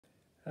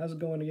How's it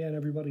going again,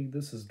 everybody?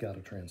 This has got to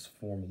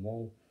transform them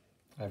all.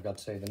 I've got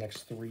to say the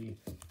next three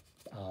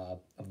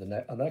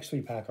the next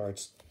three pack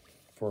arts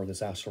for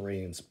this Astral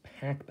Radiance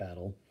pack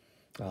battle.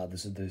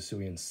 This is the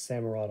Hisuian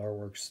Samurott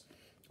artworks.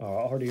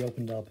 Already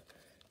opened up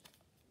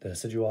the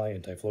Hisuian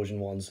and Typhlosion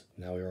ones.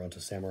 Now we are onto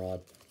Samurott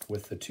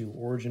with the two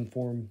Origin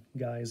Form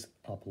guys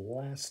up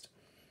last.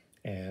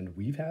 And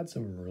we've had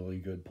some really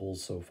good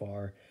pulls so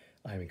far.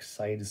 I'm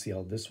excited to see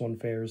how this one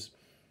fares.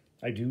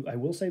 I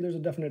will say there's a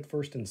definite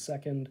first and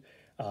second,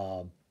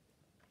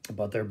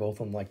 but they're both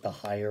on like the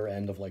higher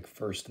end of like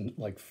first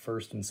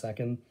and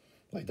second.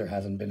 Like there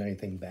hasn't been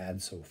anything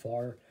bad so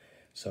far,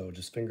 so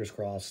just fingers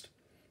crossed.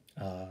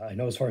 I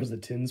know as far as the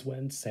tins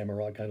went,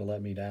 Samurott kind of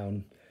let me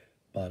down,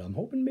 but I'm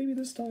hoping maybe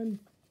this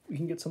time we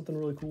can get something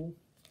really cool.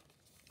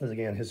 Because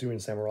again, Hisuian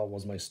Samurott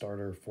was my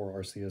starter for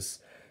Arceus,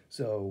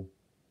 so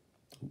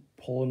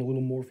pulling a little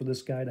more for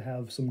this guy to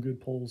have some good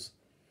pulls.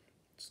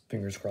 Just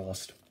fingers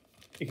crossed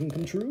it can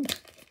come true.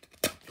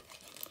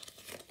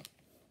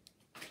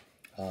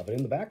 But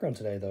in the background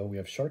today, though, we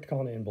have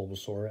Sharkon and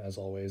Bulbasaur, as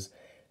always.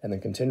 And then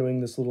continuing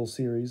this little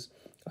series,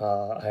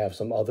 I have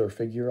some other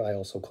figure I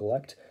also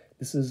collect.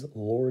 This is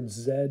Lord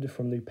Zed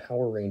from the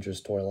Power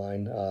Rangers toy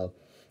line,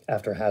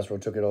 after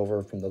Hasbro took it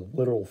over from the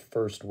literal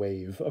first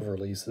wave of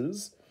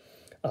releases.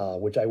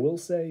 Which I will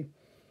say,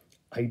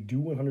 I do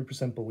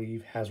 100%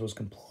 believe Hasbro's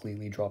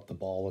completely dropped the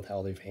ball with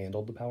how they've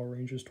handled the Power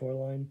Rangers toy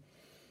line.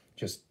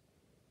 Just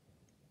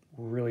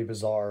really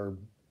bizarre,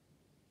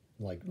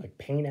 like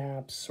paint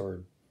apps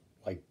or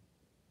like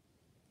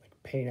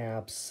paint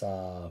apps,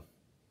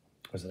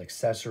 was it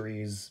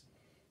accessories,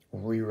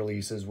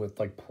 re-releases with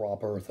like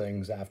proper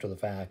things after the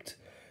fact,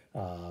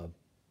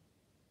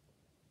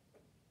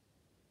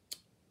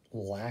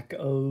 lack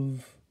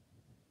of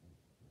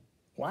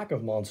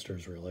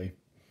monsters really,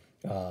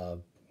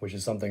 which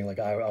is something like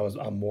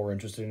I'm more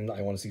interested in.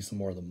 I want to see some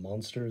more of the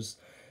monsters.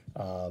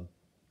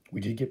 We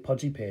did get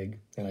Pudgy Pig,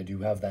 and I do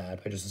have that.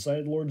 I just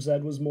decided Lord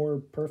Zed was more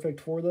perfect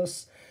for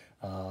this.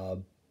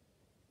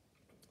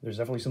 There's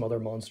definitely some other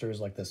monsters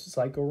like the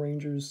Psycho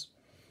Rangers.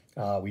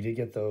 We did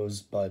get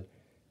those, but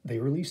they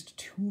released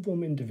 2 of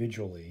them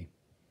individually.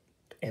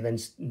 And then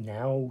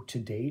now, to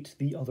date,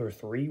 the other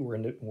 3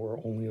 were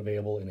only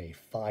available in a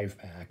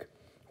 5-pack,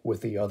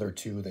 with the other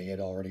 2 they had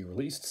already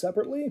released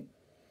separately.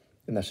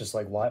 And that's just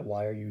like,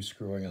 why are you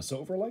screwing us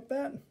over like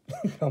that?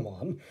 Come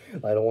on.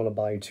 I don't want to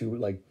buy 2,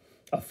 like,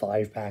 a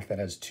 5-pack that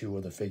has 2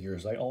 of the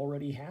figures I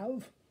already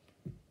have.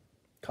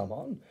 Come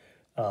on.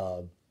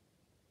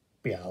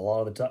 But yeah, a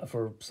lot of the time,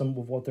 for some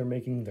of what they're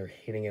making, they're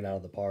hitting it out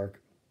of the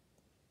park.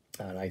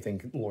 And I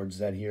think Lord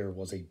Zed here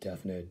was a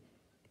definite,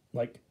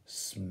 like,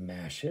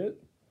 smash hit.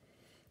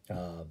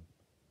 But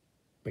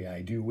yeah,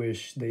 I do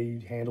wish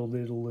they handled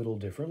it a little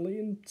differently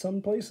in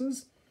some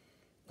places.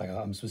 Like,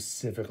 I'm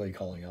specifically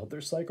calling out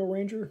their Psycho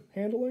Ranger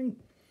handling.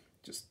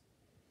 Just,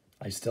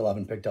 I still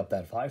haven't picked up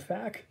that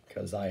 5-pack,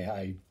 because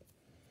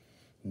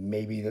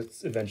maybe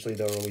that's eventually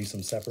they'll release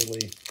them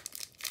separately.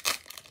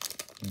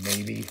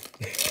 Maybe.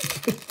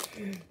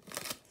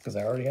 Because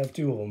I already have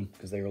 2 of them,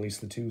 because they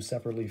released the 2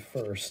 separately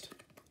first,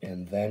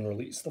 and then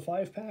released the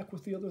 5-pack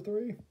with the other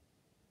 3.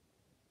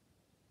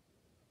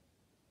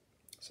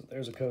 So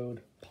there's a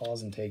code.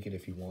 Pause and take it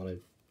if you want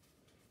it.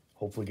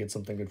 Hopefully get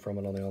something good from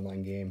it on the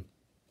online game.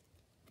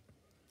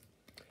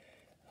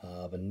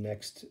 But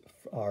next,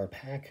 our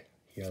pack,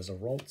 he has a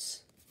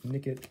Ralts,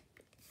 Nickit,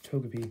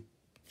 Togepi,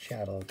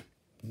 Chatot,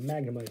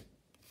 Magnemite,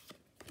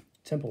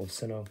 Temple of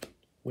Sinnoh,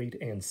 Wait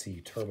and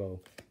See Turbo,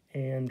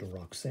 and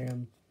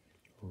Roxanne.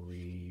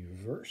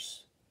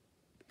 Reverse.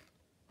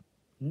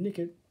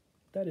 Nickit,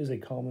 that is a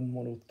common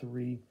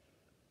 103.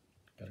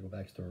 Gotta go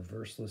back to the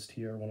reverse list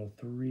here.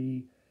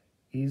 103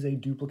 is a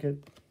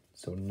duplicate,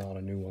 so not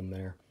a new one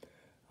there.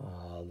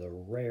 The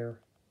rare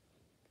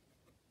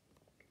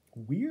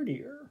Weird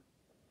Ear.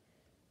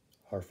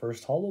 Our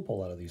first holo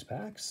pull out of these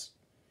packs.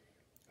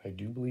 I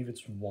do believe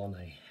it's one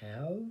I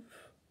have.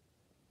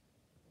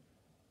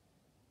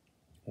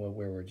 Well,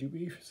 where would you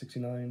be?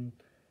 69?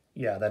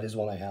 Yeah, that is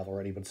one I have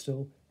already, but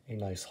still a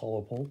nice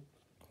holo pull.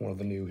 One of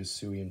the new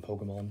Hisuian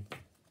Pokemon.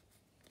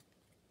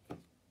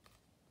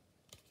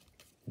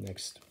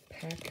 Next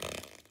pack.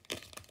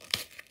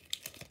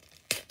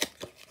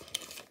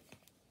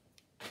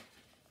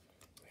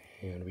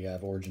 And we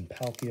have Origin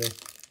Palkia.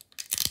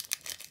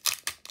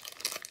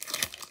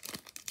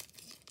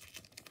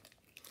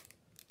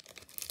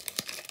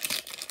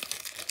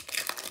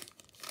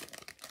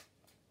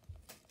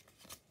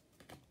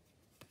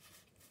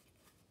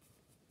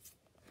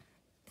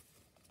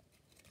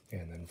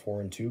 And then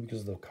 4 and 2,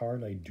 because of the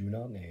card I do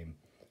not name.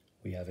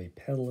 We have a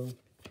Petalil,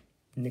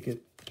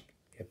 Nickit,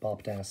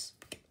 Hippoptas,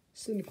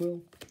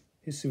 Cyndaquil,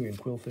 Hisuian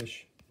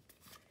Quillfish,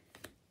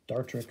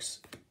 Dartrix,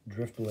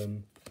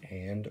 Drifblim,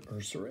 and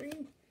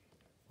Ursaring.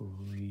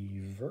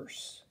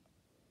 Reverse.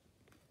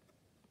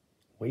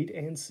 Wait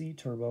and See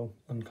Turbo,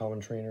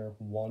 Uncommon Trainer,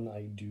 one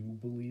I do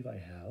believe I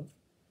have.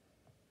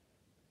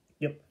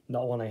 Yep,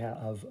 not one I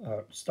have,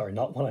 sorry,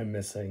 not one I'm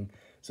missing,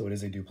 so it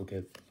is a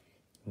duplicate.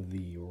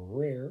 The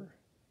rare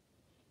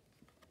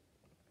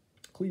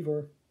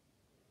Cleaver,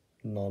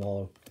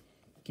 non-holo.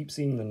 Keep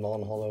seeing the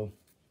non-holo,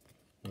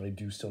 but I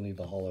do still need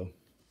the holo.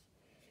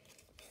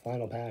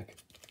 Final pack.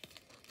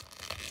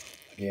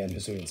 Again,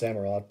 Hisuian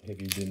Samurott,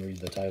 if you didn't read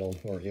the title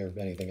or hear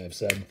anything I've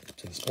said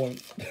to this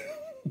point.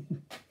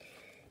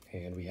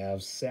 And we have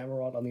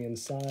Samurott on the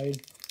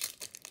inside.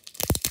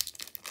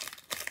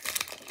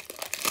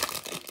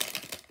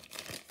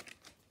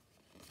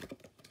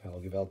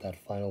 I'll give out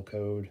that final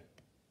code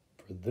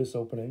for this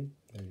opening.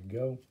 There you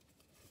go.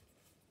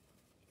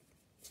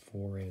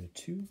 4 and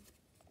 2.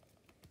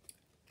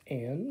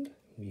 And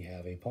we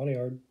have a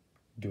Pawniard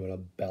doing a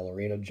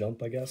ballerina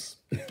jump, I guess.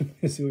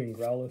 Hisuian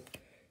Growlithe,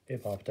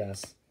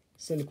 Apoptas,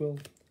 Cyndaquil,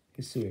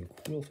 Hisuian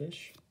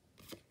Quillfish,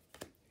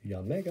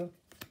 Yanmega,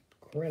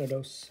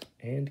 Granados,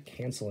 and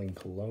canceling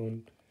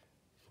Cologne.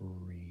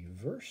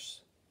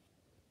 Reverse.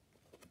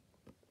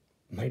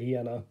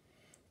 Mightyena.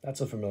 That's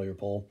a familiar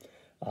pull.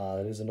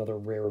 That is another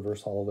rare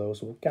reverse holo though,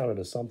 so we'll count it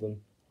as something.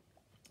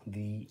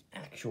 The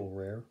actual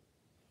rare.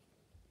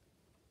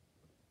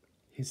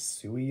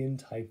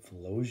 Hisuian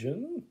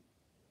Typhlosion.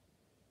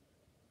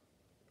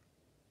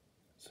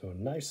 So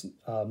nice.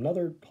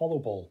 Another holo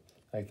pull.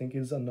 I think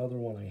is another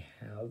one I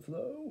have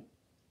though.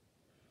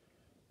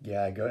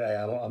 Yeah,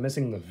 I'm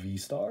missing the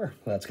V-Star.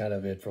 That's kind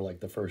of it for like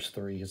the first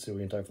 3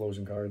 Hisuian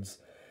Typhlosion cards.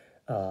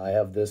 I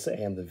have this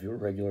and the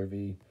regular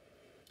V.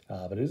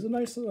 But it is a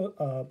nice,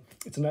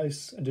 it's a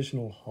nice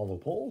additional holo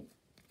pull.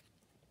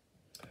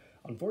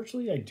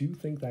 Unfortunately, I do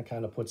think that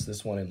kind of puts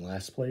this one in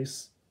last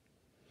place.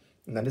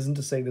 And that isn't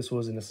to say this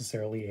was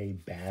necessarily a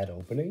bad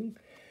opening,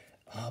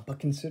 but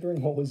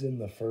considering what was in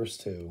the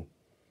first 2,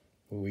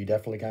 we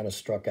definitely kind of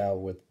struck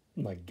out with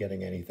like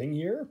getting anything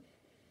here.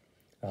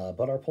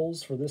 But our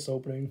pulls for this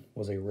opening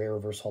was a rare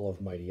reverse holo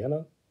of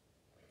Mightyena,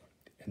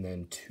 and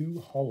then 2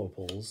 holo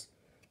pulls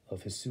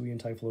of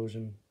Hisuian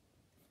Typhlosion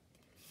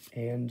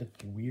and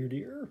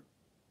Weirdeer.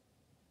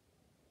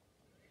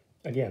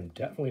 Again,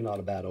 definitely not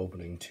a bad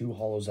opening. 2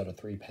 holos out of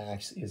 3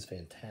 packs is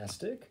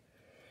fantastic.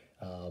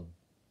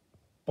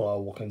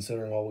 But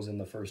considering what was in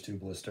the first 2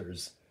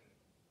 blisters,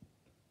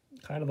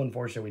 kind of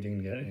unfortunate we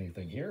didn't get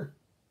anything here.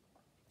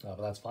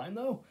 But that's fine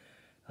though.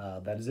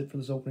 That is it for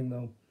this opening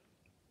though.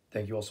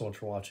 Thank you all so much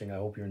for watching. I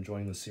hope you're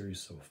enjoying the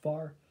series so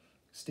far.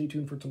 Stay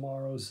tuned for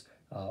tomorrow's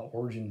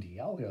Origin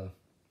Dialga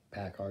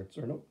pack arts.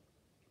 Or no,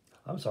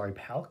 I'm sorry,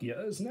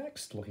 Palkia is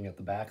next. Looking at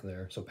the back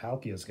there. So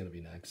Palkia is going to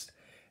be next.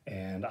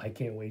 And I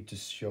can't wait to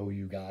show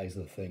you guys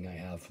the thing I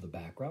have for the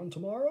background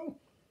tomorrow.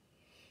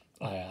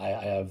 I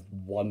have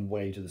one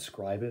way to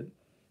describe it,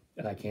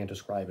 and I can't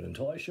describe it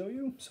until I show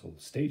you. So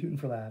stay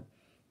tuned for that.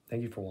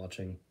 Thank you for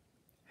watching.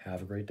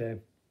 Have a great day.